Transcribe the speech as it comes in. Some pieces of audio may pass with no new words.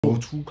2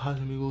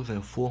 Casamigos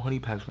and 4 honey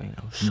packs right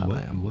now. Shut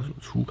up, what's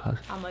 2 Casamigos?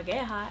 I'ma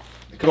get hot.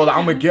 Bro, the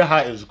I'ma get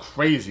hot is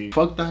crazy.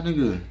 Fuck that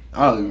nigga.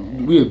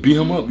 We'll beat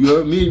him up. You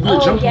heard me? We'll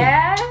jump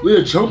him.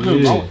 We'll jump him.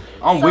 Yeah.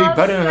 I'm way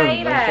better than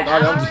him.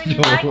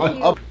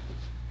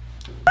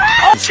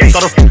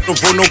 Thought of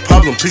no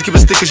problem. Please give a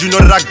stick cause you know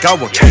that I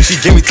got one.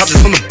 She gave me top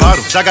just from the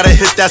bottom. I gotta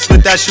hit that,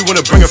 split that. She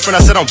wanna bring a friend.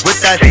 I said I'm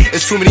with that.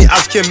 It's too many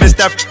outs, can't miss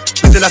that.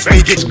 Then that's where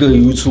you get. What's good,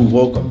 YouTube?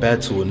 Welcome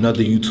back to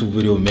another YouTube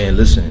video, man.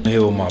 Listen, I'm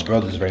here with my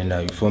brothers right now.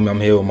 You feel me? I'm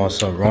here with my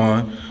son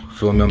Ron. You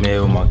feel me? I'm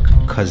here with my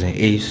cousin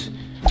Ace.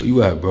 Where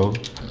you at, bro?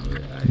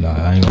 Nah,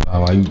 I ain't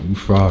gonna lie. You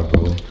fried,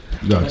 bro.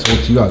 You gotta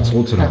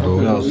talk to them, bro.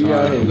 You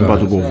about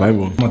to go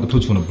viral. I'm about to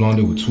put you on a blonde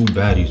date with 2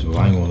 baddies, bro.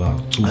 I ain't gonna lie.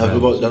 2 That's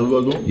what you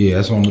gonna do? Yeah,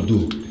 that's what I'm gonna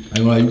do. I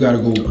ain't gonna lie, you gotta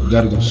go,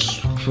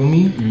 you feel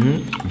me?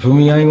 You feel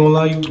me? I ain't gonna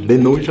lie, you. They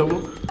know each other?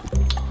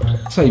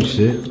 Type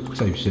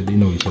shit, they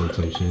know each other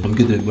type shit.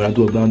 When I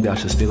do a blonde date, I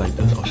should stay like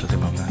this, or should I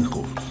take my mask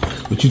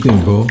off? What you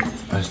think, bro?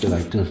 I should stay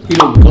like this. He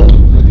don't go.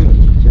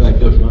 Stay like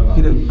this, man.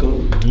 He don't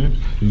go.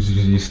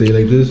 You stay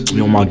like this?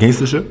 You on my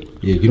gangster shit?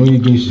 Yeah, get on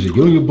your gangster shit.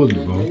 Get on your bully,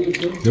 bro.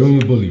 Get on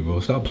your bully, bro.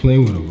 Stop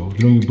playing with him, bro.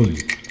 Get on your bully.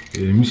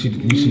 Yeah, let me see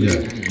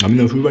that. Let me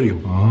know if you ready.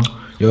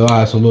 Yo,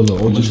 alright, so look,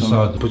 all just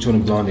decided to put you on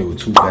a blonde date with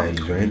 2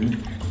 baddies, right?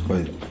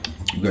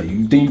 But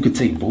you think you could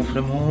take both of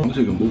them home? I'm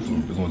taking both of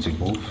them. You're gonna take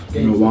both?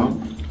 You know why?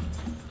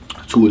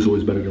 2 is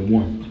always better than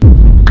 1.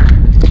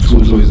 2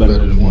 is always better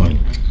than 1.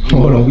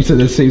 Hold on, we said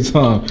at the same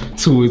time.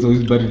 2 is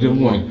always better than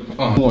 1.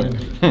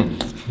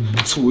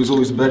 2 is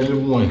always better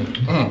than 1.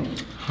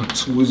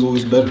 2 is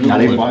always better than 1. Now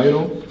they fire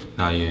though?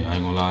 Nah, yeah, I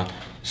ain't gonna lie.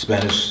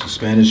 Spanish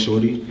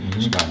shorty.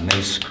 She got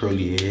nice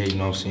curly hair, you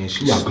know what I'm saying?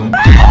 She's slim.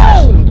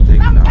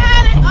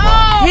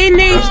 He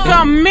needs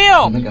some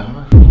milk.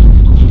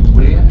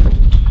 Where they at?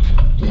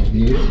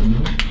 Yeah.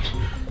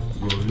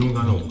 Bro, you don't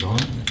got no gun?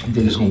 You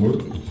think it's gonna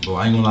work? Bro,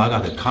 I ain't gonna lie, I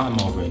got the cotton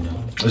mouth right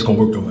now. It's gonna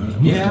work though, man.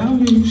 Yeah, I'll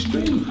be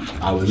straight.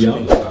 I was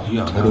out.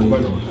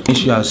 Make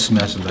sure y'all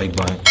smash the like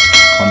button,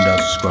 comment down,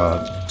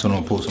 subscribe, turn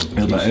on post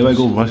notifications. Everybody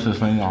go rush this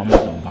thing. I'm not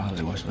gonna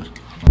bother. Watch this.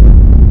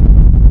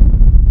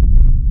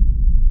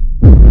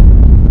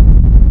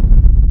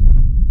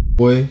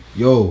 Boy,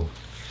 yo,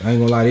 I ain't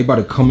gonna lie, they about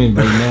to come in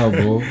right now,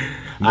 bro.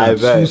 We got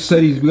 2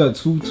 setties, we got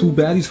two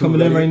baddies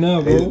coming in right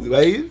now, bro.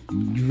 Right?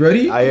 You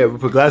ready? Yeah, we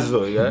put glasses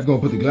on, yeah? You gonna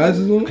put the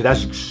glasses on? Cause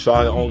that's so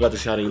I don't got to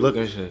see how they look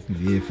and shit.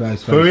 Yeah,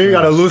 fast. For me, you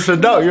gotta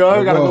loosen up, yo.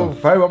 I gotta go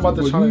viral. I'm about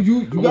to try.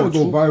 You gotta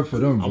go viral for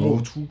them, bro. I'm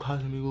on 2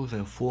 Casamigos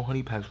and 4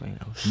 honey packs right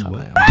now. Shut up.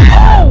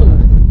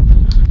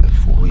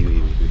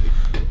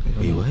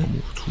 Wait, what?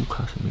 2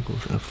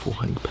 Casamigos and 4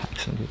 honey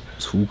packs.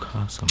 2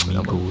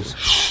 Casamigos.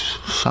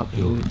 Shut up,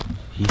 yo.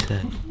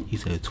 He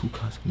said 2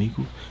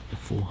 Casamigos and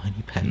 4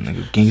 honey packs.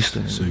 Nigga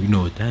gangster. So you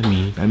know what that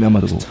means. I mean, I'm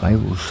about to go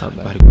viral. Shut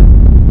up.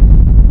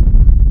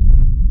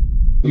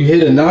 You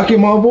hear the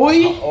knocking, my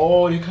boy?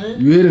 Oh, you can?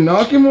 You hear the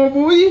knocking, my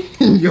boy?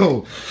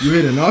 Yo, you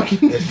hear the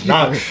knocking? It's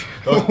knock.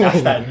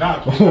 That's that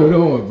knock. Hold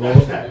on, bro.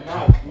 That's that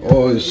knock.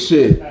 Oh,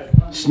 shit.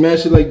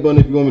 Smash the like button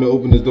if you want me to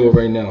open this door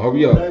right now.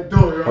 Hurry up.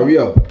 Hurry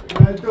up.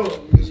 Let's go.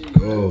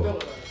 Hold on.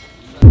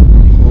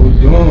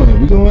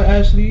 We going,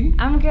 Ashley?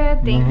 I'm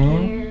good, thank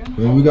you.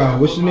 Then we got,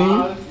 what's your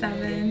name?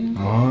 7.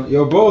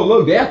 Yo, bro,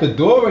 look, they at the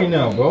door right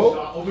now,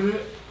 bro. Open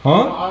it.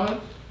 Huh?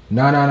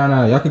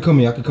 Nah. Y'all can come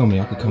in. Yeah,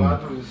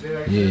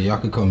 y'all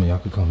can come in.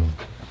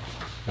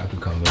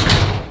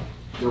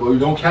 Yo,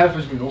 don't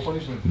catfish me. Don't funny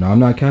shit. No, I'm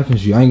not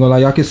catfishing you. I ain't gonna lie.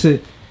 Y'all can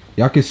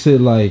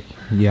sit like,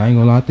 yeah, I ain't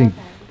gonna lie. I think,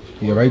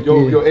 yeah, right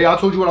there. Yo, hey, I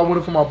told you what I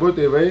wanted for my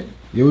birthday, right?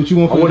 Yeah, what you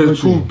want for your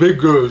birthday? I wanted 2 big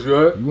girls,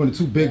 right? You wanted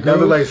 2 big girls?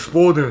 That look like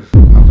Spalding.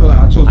 I feel like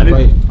I chose it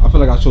right. I feel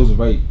like I chose it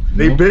right.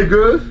 They big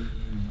girls?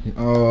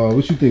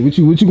 What you think?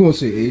 What you gonna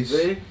say, Ace?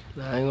 I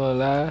ain't gonna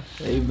lie,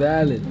 they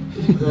valid.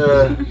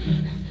 Yeah.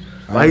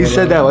 Why you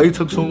said that? Why you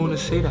took so long to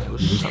say that?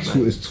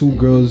 It's 2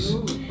 girls.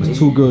 It's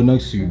 2 girls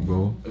next to you,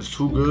 bro. It's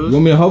 2 girls? You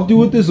want me to help you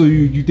with this, or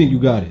you think you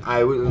got it?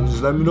 Alright,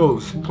 just let me know.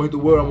 Point the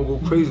word, I'm gonna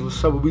go crazy.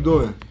 What's up? What we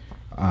doing?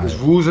 There's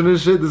rules in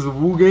this shit. This is a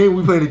rule game.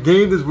 We playing a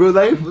game. This is real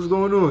life. What's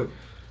going on?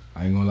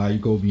 I ain't gonna lie. You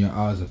go be your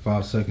eyes in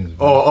 5 seconds,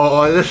 bro.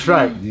 Oh, that's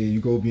right. Yeah, you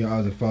go be your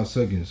eyes in 5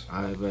 seconds.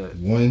 Alright, bet.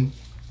 1,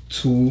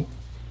 2,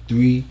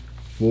 3,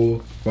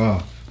 4,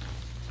 5.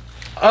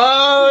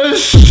 Oh,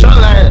 shut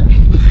up.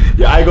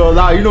 Yeah, I ain't gonna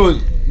lie. You know,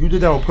 you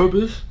did that on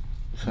purpose?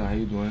 So how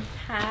you doing?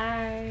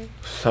 Hi.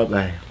 What's up,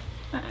 man?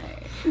 Hi.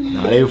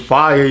 Nah, they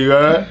fire, you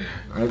heard?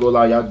 I ain't gonna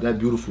lie, y'all that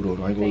beautiful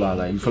though. I ain't gonna lie,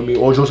 like, you feel me?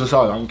 All jokes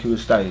aside, I don't care what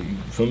style. You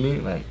feel me?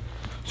 Like,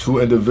 2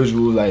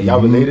 individuals, like,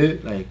 y'all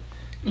related? Like,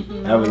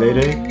 y'all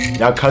related?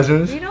 Y'all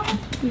cousins? We don't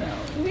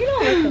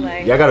look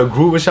alike. Y'all got a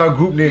group? What's y'all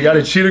group name? Y'all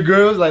the Cheetah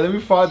Girls? Like, let me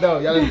find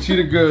out. Y'all the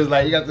Cheetah Girls.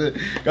 Like, you got the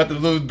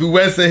little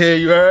duets in here,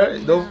 you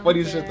heard? No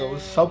funny shit though.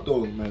 What's up though?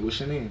 Like, what's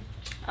your name?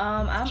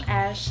 I'm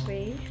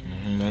Ashley.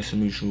 Nice to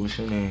meet you. What's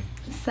your name?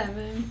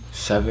 7.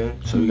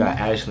 7? So we got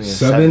Ashley and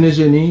 7 is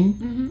your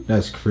name?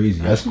 That's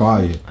crazy. That's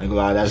fire. I ain't gonna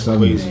lie, that's 7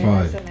 crazy. is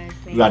fire. That's a nice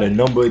name. We got a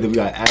number, then we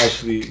got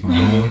Ashley. You know what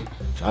I mean?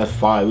 So that's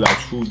 5. We got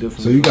 2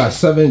 different. So you got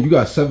 7. You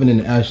got 7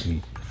 in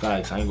Ashley.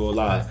 Facts. I ain't gonna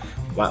lie.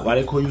 Why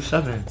they call you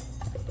 7?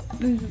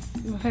 This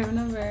is my favorite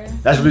number.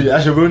 That's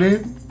your real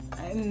name?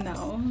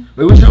 No.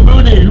 Wait, what's your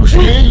real name? You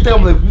scared?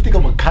 You think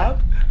I'm a cop?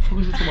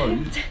 What you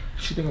talking about?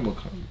 She think I'm a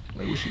cop?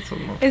 Like, what's she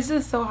talking about? It's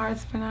just so hard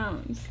to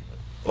pronounce.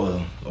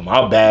 Oh,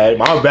 my bad.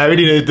 We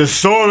need a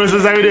thesaurus or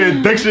something. We need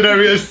a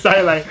dictionary or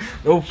something. Like,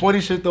 no funny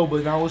shit though.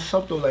 But now what's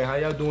up though? Like, how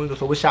y'all doing?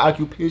 So what's your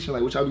occupation?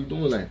 Like, what y'all be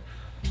doing? Like,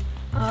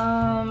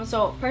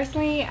 so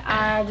personally,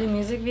 I do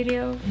music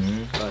videos,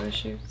 photo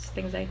shoots,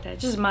 things like that.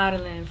 Just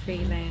modeling,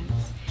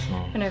 freelance,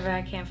 whenever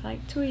I can for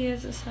like 2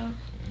 years or so.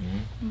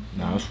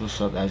 Nah, that's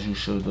what's up. As you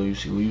should though. You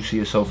see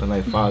yourself in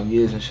like 5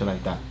 years and shit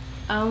like that.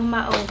 I own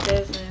my own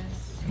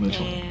business. Which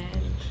one? And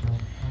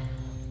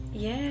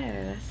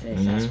yeah, that's it.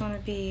 I just want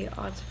to be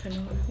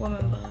entrepreneur,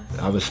 woman boss.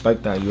 I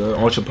respect that. You're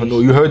an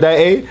entrepreneur. You heard that,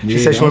 A? She Yeah,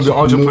 said she want to be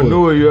an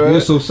entrepreneur. You heard? Yeah,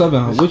 so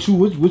 7, what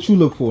you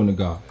look for in a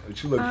guy?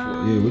 What you look for?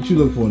 Yeah, what you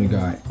look for in a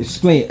guy?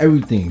 Explain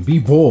everything. Be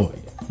bored.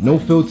 No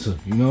filter,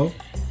 you know?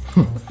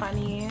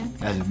 Funny.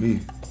 That's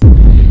me.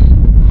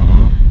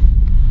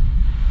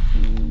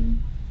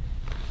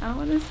 I don't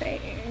want to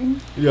say.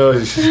 Yo,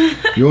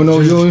 You don't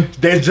know,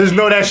 they just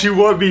know that she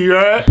want me, you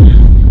heard?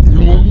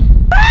 You want me?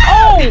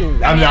 Oh!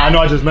 I know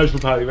I just messed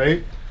with probably,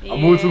 right? Yeah,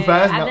 I'm moving too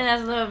fast. I think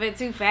that's a little bit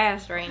too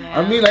fast right now.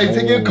 I mean, like,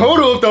 take your coat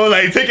off though.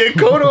 Like, take your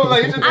coat off.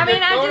 Like, I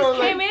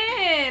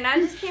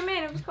just came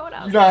in. It was cold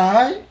outside. You not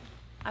high?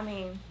 I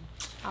mean,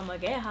 I'm gonna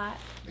get hot.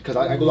 Because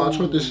I go out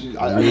with this.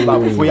 I go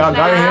out before y'all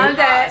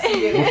got in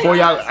here. Before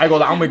y'all, I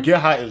go. I'm gonna get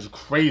hot is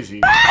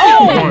crazy.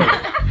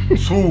 Oh.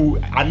 2,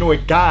 I know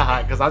it got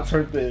hot because I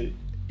turned the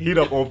heat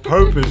up on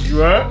purpose. You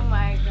heard? Oh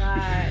my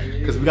god.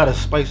 Because we gotta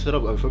spice it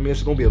up. For me,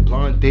 it's gonna be a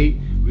blind date.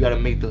 We gotta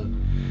make the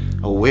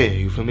aware.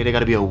 You feel me? They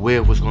gotta be aware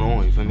of what's going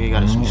on. You feel me? They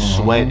gotta be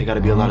sweat. They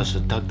gotta be a lot of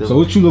seductive. So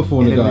what you look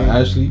for in a guy,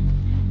 Ashley?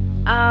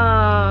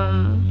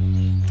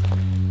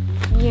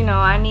 You know,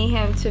 I need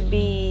him to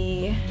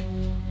be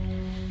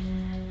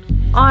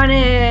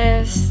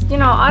honest. You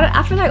know,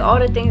 I feel like all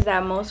the things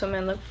that most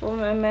women look for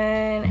in a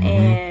man,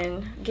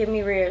 and give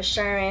me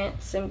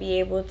reassurance and be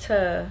able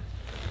to,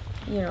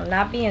 you know,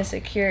 not be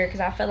insecure,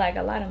 because I feel like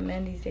a lot of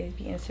men these days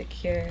be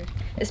insecure,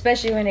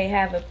 especially when they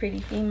have a pretty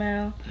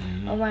female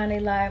around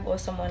their life, or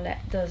someone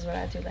that does what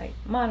I do, like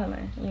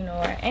modeling, you know,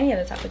 or any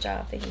other type of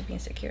job. They just be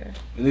insecure.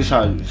 And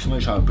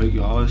somebody try to break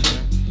your heart,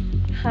 son?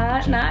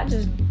 Huh? Nah, I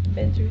just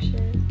been through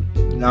shit.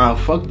 Nah,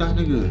 fuck that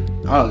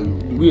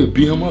nigga. We'd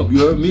beat him up. You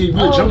heard me?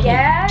 We'd jump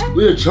him.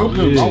 We'd jump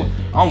him. Yeah.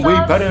 I'm way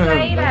better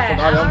than him. That.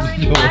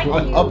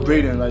 I'm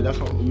upgrading. Like, that's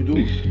what we do.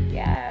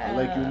 Yeah. I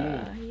like you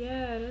more.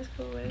 Yeah, that's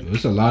cool.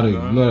 There's a lot of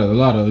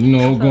you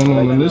know,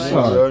 going on this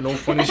side. No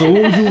funny So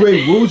what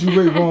would you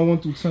rate Ron 1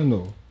 through 10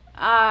 though?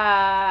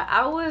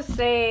 I would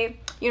say,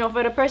 you know,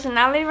 for the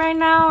personality right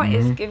now,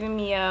 it's giving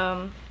me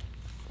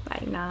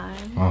like 9.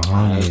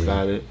 That's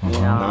got it. You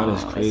know, 9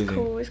 is crazy.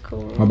 It's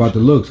cool. How about the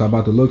looks? And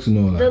all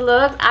that? The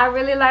looks, I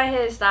really like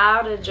his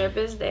style. The drip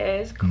is there.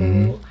 It's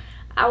cool.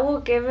 I will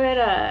give it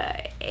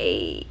a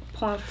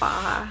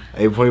 8.5.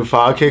 8.5.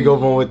 I can't go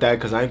wrong with that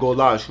because I ain't gonna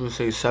lie. She would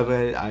say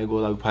 7. I ain't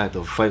gonna lie. We probably have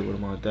to fight with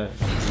him on that.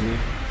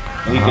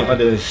 Anything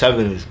under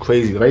 7 is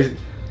crazy, right?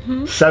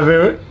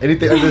 7.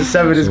 Anything under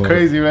 7 is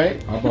crazy,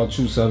 right? How about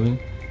you, 7?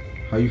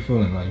 How you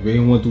feeling? Like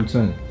rating 1 through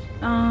 10?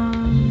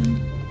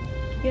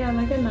 Yeah,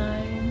 like a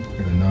 9.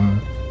 Like a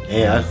 9.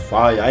 Yeah, that's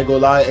fire. I ain't gonna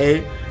lie,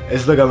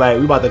 it's looking like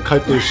we about to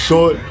cut this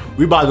short.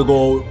 We about to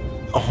go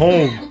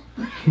home.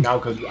 Now,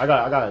 cause I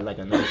got like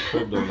a nice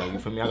crib though, like you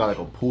feel me? I got like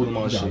a pool in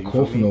my shit. You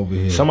feel me? Over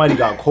here. Somebody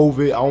got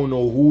COVID. I don't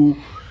know who.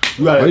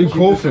 You gotta Why you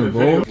coughing,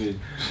 bro?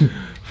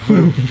 For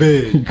the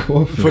vid.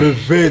 For the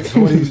vid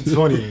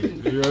 2020.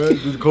 You heard?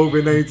 It's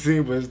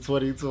COVID-19, but it's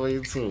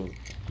 2022.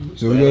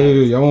 So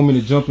y'all want me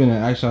to jump in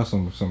and ask y'all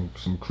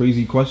some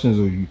crazy questions,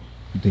 or you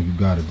think you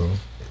got it, bro?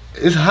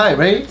 It's hot,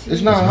 right?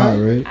 It's not hot,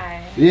 right?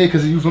 Yeah,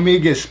 cause you for me it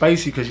gets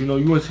spicy, cause you know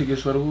you wanna take your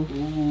sweater off. I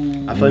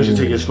feel like you should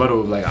take your sweater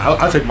off. Like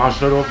I take my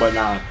shirt off, but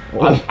nah,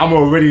 I'm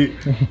already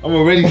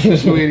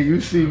situated. You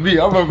see me,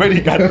 I'm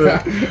already got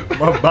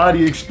my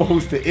body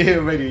exposed to air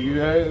already. You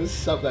know, it's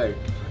something like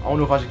I don't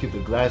know if I should keep the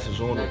glasses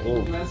on or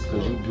off,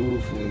 cause you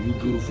beautiful. You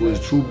beautiful.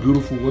 There's 2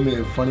 beautiful women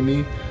in front of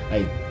me.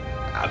 Like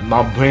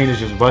my brain is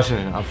just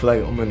rushing. I feel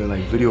like I'm in a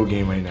like video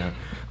game right now.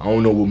 I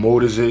don't know what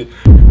mode is it.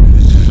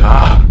 It's just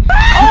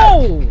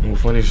no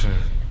funny shit.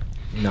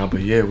 Nah, but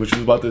yeah, what you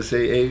was about to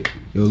say, A?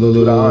 Yo,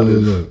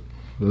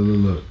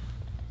 look.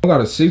 I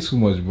gotta say too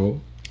much,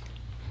 bro.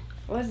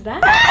 What's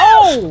that?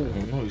 I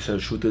don't know. You said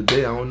truth or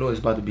dare. I don't know. It's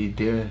about to be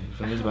dare.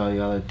 It's about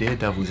y'all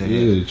daredevils in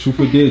here. Yeah, truth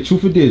or dare.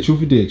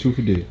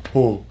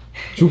 Who?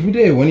 Truth or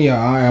dare. One of y'all.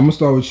 Alright, I'm gonna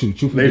start with you.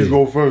 Truth or dare. Ladies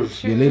go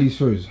first. Yeah, ladies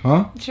first,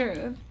 huh?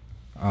 Truth.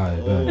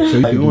 Alright, bet. So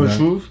you want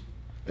truth?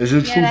 Is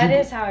it truth? Yeah, that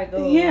is how it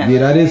goes. Yeah,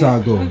 that is how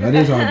it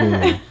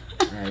goes.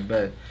 Alright,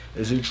 bet.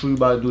 Is it true you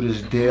about to do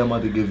this dare I'm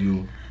about to give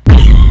you?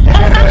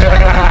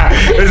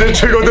 Is it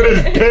true to do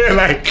this dare?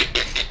 Like,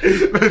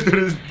 let's do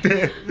this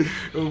dare.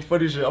 No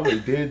funny shit. I'm a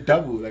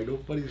daredevil. Like, no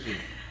funny shit.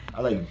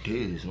 I like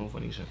dares. No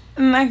funny shit.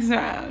 Next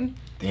round.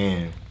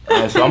 Damn.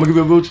 Alright, so I'm gonna give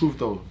you a real truth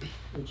though.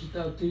 What you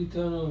thought 3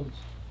 turn-ons?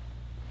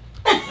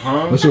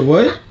 Huh? What's your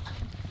what?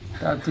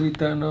 Top 3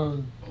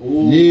 turn-ons.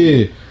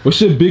 Yeah. What's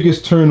your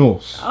biggest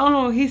turn-offs?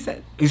 Oh, he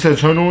said. He said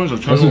turn-ons or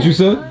turn-ons? That's what you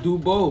said? Do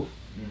both.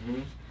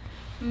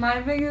 My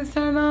biggest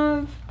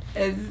turn-off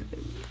is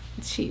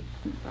cheap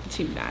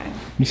guy.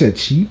 You said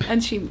cheap? A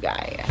cheap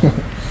guy. Yeah.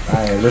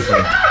 Alright,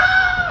 listen.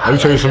 Let me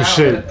tell you some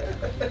shit.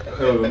 It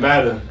don't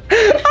matter.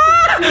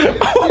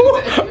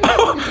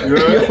 You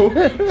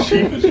heard?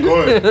 Cheap is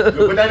good.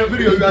 You put that in the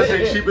video, you gotta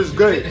say cheap is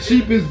good.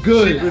 Cheap is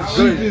good. Cheap is Cheap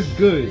good. is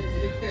good.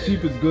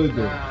 Cheap is good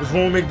though. What's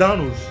wrong with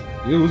McDonald's?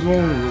 Yeah, what's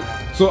wrong with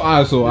it? So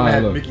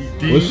alright, look. Mickey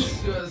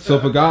D's. So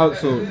if a guy,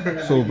 so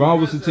if Ron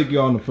was to take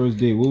you out on the first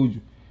date, what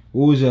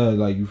was your,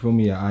 like, you feel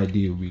me, your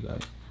idea would be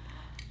like?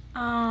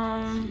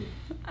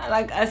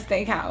 Like a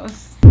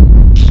steakhouse.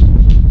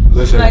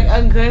 Listen. Like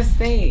a good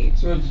steak.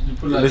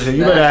 Listen,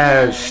 you better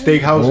have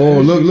steakhouse.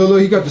 Oh,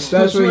 look, he got the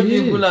stats right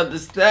You here. pull out the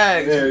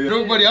stacks. Yeah,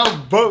 nobody else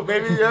broke,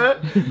 baby, yeah?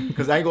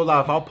 Cause I ain't gonna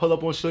lie, if I pull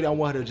up on shorty, I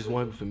want her to just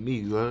want him for me,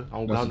 you heard? I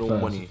don't got no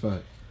money.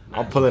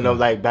 I'm pulling up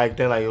like back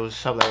then, like, yo,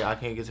 shop, like, I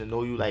can't get to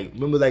know you. Like,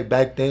 remember like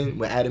back then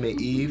when Adam and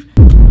Eve,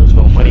 there was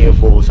no money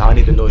involved, so I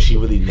need to know if she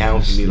really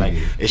down for me. Like,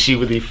 is she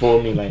really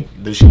for me? Like,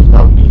 does she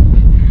love me?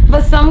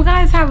 But some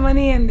guys have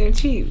money and they're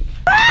cheap.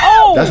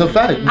 Oh! That's a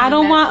fact. I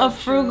don't want a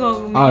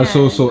frugal man. Alright,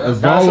 so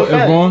if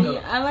Ron,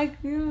 I like,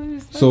 you know,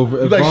 so if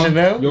You like Ron,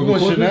 Chanel? yo, You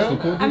want record this, Chanel?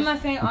 record this. I'm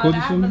not saying all Record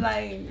this that, for me? but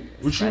like.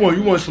 What you want?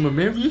 You want some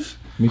Marys?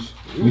 Make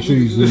sure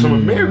you zoom Some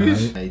in,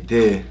 Marys? alright? I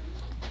did.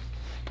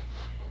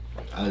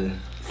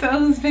 So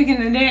who's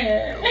picking it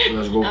there?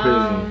 Let's go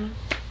crazy.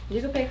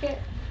 You can pick it.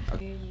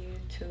 You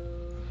to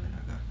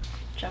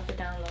drop it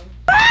down low.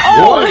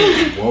 What?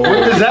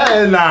 What is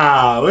that?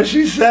 Nah, what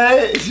she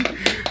said?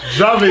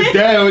 Drop it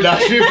down. Nah,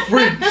 she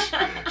freaks.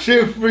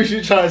 She freaks.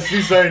 She trying to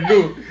see something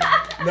new.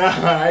 Nah,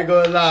 I ain't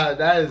gonna lie.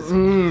 That is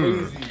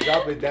crazy.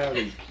 Drop it down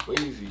is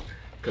crazy.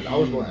 Cause I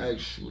was gonna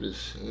ask you the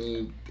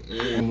same thing.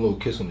 A little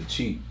kiss on the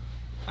cheek.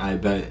 I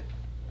bet.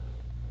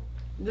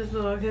 Just a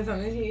little kiss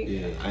on the cheek.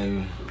 Yeah, I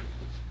bet.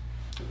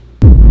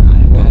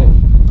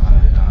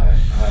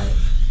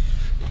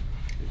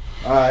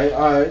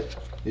 Alright.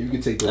 You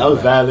can take That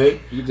was valid.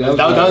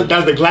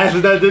 That's the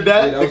glasses that did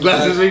that? The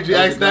glasses made you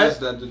ask that?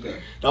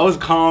 That was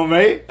calm,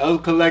 right? That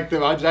was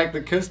collective. I jacked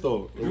the kiss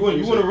though. You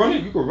want to run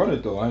it? You can run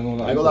it though. I ain't gonna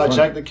lie. I ain't gonna lie,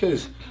 jack the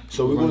kiss.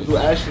 So we're gonna do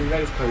Ashley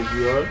next, cause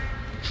you heard.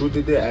 Truth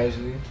or dare,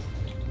 Ashley?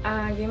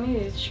 Give me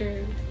the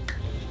truth.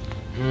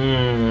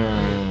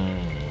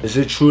 Is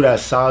it true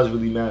that size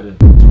really matter?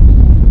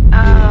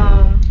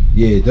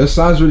 Yeah, does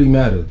size really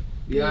matter?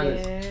 Be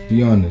honest. Yeah.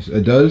 Be honest,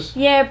 it does.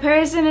 Yeah,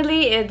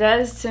 personally, it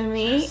does to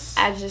me.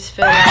 I just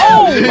feel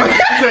like.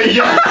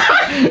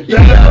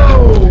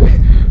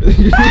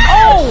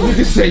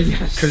 Nigga say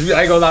yes. Cause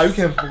I ain't gonna lie, you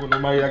can't fuck with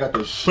nobody that got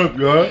the shrimp,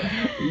 you heard?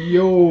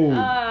 Yo.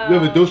 You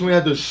ever do somebody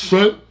had the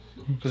shrimp?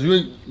 Cause you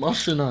ain't, my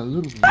shit not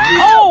little.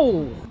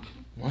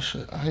 My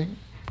shit, I ain't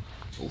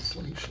so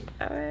funny shit.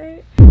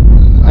 Alright.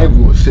 I ain't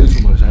gonna say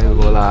too much. I ain't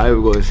gonna lie. I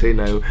ain't gonna say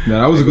nothing.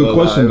 Nah, that was a good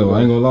question though.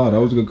 I ain't gonna lie.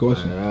 That was a good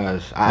question. I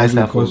asked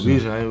that for a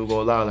reason. I ain't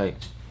gonna lie. Like,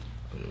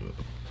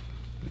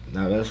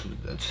 nah, that's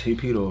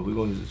TP though. We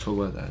gonna need to talk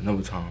about that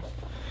another time.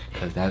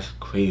 Cause that's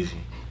crazy.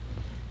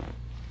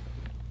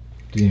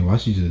 Damn, why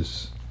she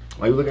just?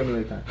 Why you look at me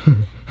like that?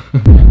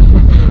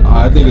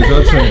 I think it's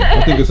her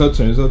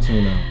turn. It's her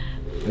turn now.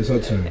 It's her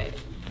turn.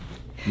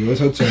 Yeah,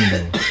 it's her turn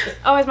though.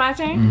 Oh, it's my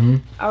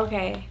turn?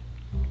 Okay.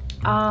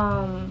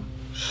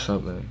 Shut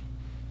up, man.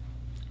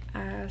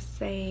 I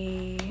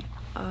say,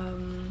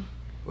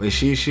 Wait,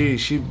 she.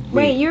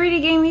 Wait, you already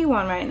gave me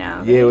one right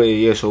now. Yeah,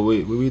 wait. So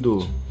wait, what we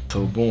do?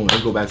 So boom,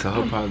 let's go back to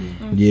her probably.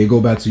 Yeah,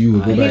 go back to you.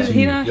 Go back to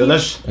you. Yo,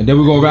 let's. And then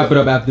we're gonna wrap it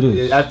up after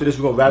this. Yeah, after this,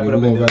 we're gonna wrap it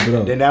up. We're gonna wrap it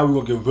up. Then now we're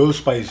gonna get real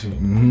spicy.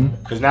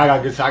 Cause now I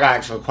gotta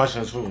ask her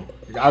questions too.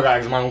 I gotta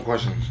ask my own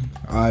questions.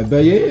 I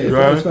bet, yeah.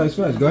 Fast.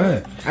 Go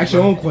ahead. Ask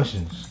your own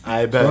questions.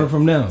 I bet. Start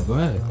from now. Go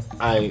ahead.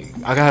 I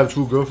gotta have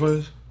 2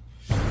 girlfriends.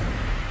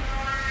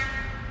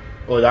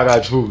 Oh, I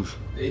gotta choose.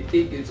 They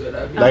think it's what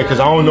I mean. Like, cause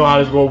I don't know how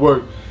this gonna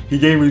work. He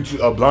gave me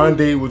a blind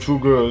date with 2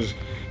 girls.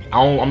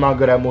 I'm not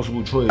good at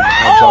multiple choice.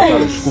 I dropped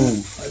out of school.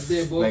 I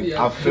did both Like, of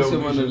y'all I feel kiss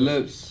him on the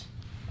lips.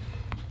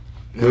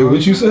 Wait,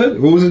 what you said?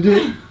 What was it,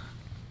 dude?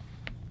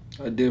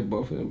 I did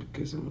both of them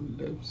kiss him on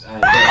the lips.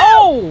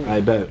 I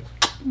bet.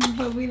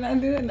 But we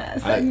not doing that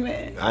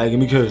segment. Alright, give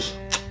me a kiss.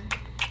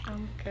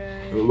 I'm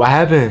good. What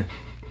happened?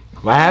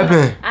 What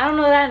happened? I don't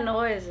know what that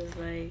noise is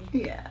like.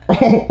 Yeah.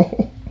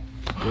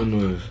 What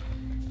noise?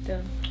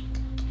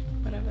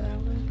 Whatever that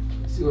was.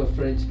 See what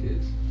French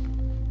kiss.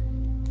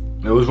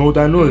 Man, what's wrong with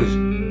that noise?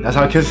 That's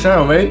how kiss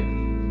sound, right?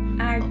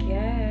 I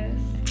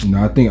guess.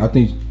 No, I think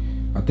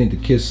the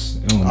kiss.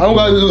 I don't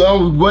got.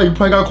 What, you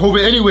probably got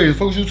COVID anyway.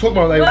 Fuck what you talking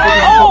about? Like, what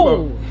you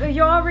talking about?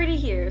 You're already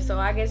here, so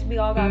I guess we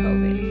all got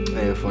COVID.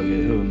 Man, fuck it.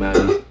 It don't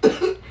matter.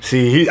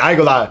 See, I ain't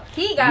gonna lie.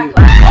 He got COVID.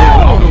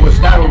 I don't know what's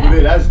that over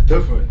there. That's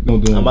different.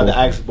 Don't do I'm about both. to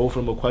ask both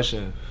of them a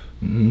question.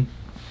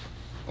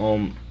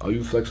 Are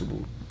you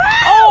flexible?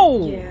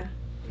 Yeah.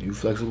 You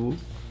flexible?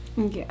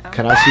 Yeah.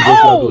 Can I see both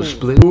of y'all do a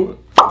split?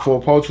 For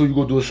a part 2, you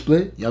go do a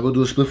split? Y'all go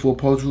do a split for a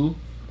part 2?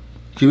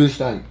 Keep it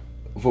stacked.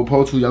 For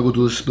part 2, y'all go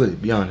do a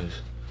split. Be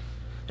honest.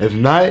 If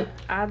not,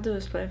 I'll do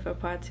a split for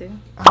part 2.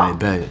 I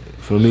bet.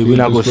 For me, we're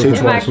not gonna say too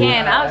If I much.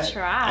 can, I'll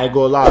try. I ain't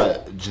gonna lie.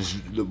 Just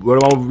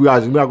what we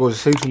guys, we're not gonna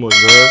say too much,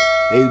 bro.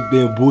 They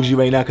being bougie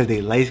right now because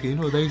they light skin. You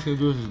know, light skin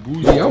girls is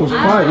bougie. Yeah, y'all was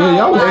quiet. Yeah,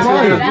 y'all was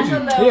quiet.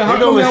 Yeah, how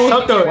come y'all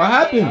was? What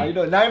happened? You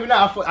know, not even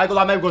that. I gonna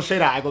lie. I'm not gonna say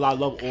that. I gonna lie. I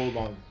love all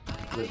my.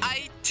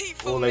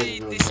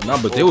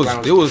 Nah, but they was. I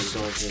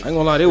ain't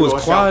gonna lie. They was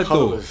quiet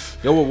though.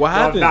 Yo, what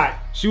happened?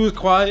 She was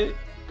quiet.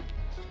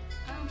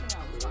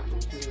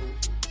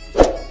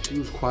 She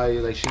was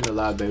quiet, like she in a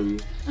library.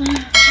 She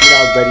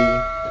not ready.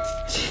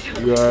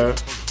 You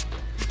heard?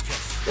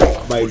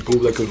 I might go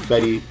like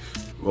confetti.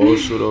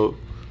 Also though.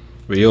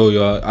 But yo,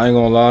 y'all, I ain't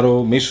gonna lie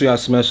though. Make sure y'all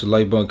smash the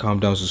like button,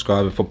 comment down,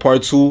 subscribe. For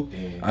part 2,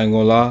 I ain't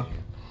gonna lie.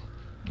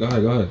 Go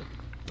ahead.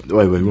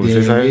 Wait, you wanna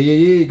say something?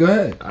 Yeah, go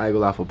ahead. I ain't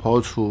gonna lie, for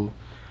part 2,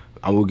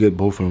 I will get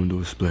both of them to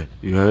do a split.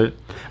 You heard?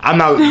 I'm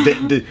not,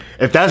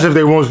 if that's if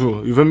they want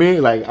to. You feel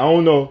me? Like, I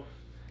don't know.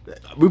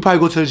 We probably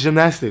go to the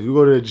gymnastics. We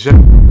go to the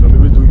gym.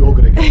 We do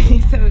yoga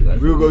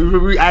together.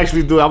 We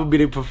actually do. I'm gonna be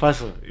the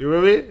professor. You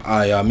feel me?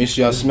 Alright, y'all. Make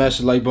sure y'all smash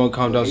the like button,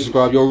 comment down,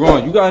 subscribe. Yo,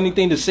 Ron, you got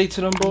anything to say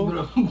to them,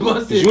 bro?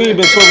 Cause you ain't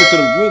been talking to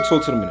them. You ain't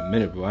talked to them in a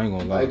minute, bro. I ain't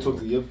gonna lie. I ain't talked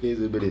to your face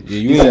in a minute.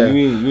 Yeah,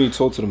 you ain't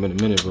talked to them in a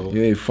minute, bro.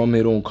 You ain't from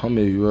here, don't come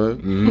here, you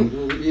heard?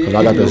 Cause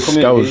I got the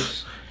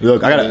scouts.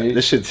 Look, I got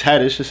this shit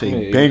tatted. This shit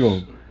say bang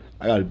 'em.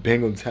 I got a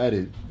bang 'em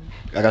tatted.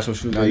 I got some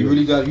shoes. Nah, you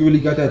really got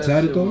that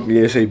tatted though?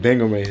 Yeah, it say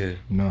bang 'em right here.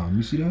 Nah, let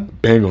me see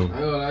that. Bang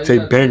 'em. Say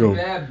bang 'em.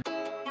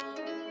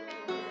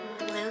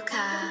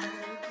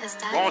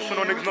 All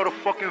Suno niggas know the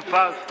fucking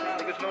vibes.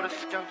 Niggas know the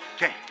scam.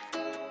 Gang.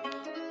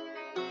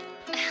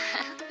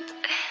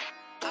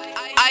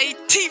 I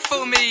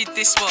Tifo made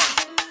this one.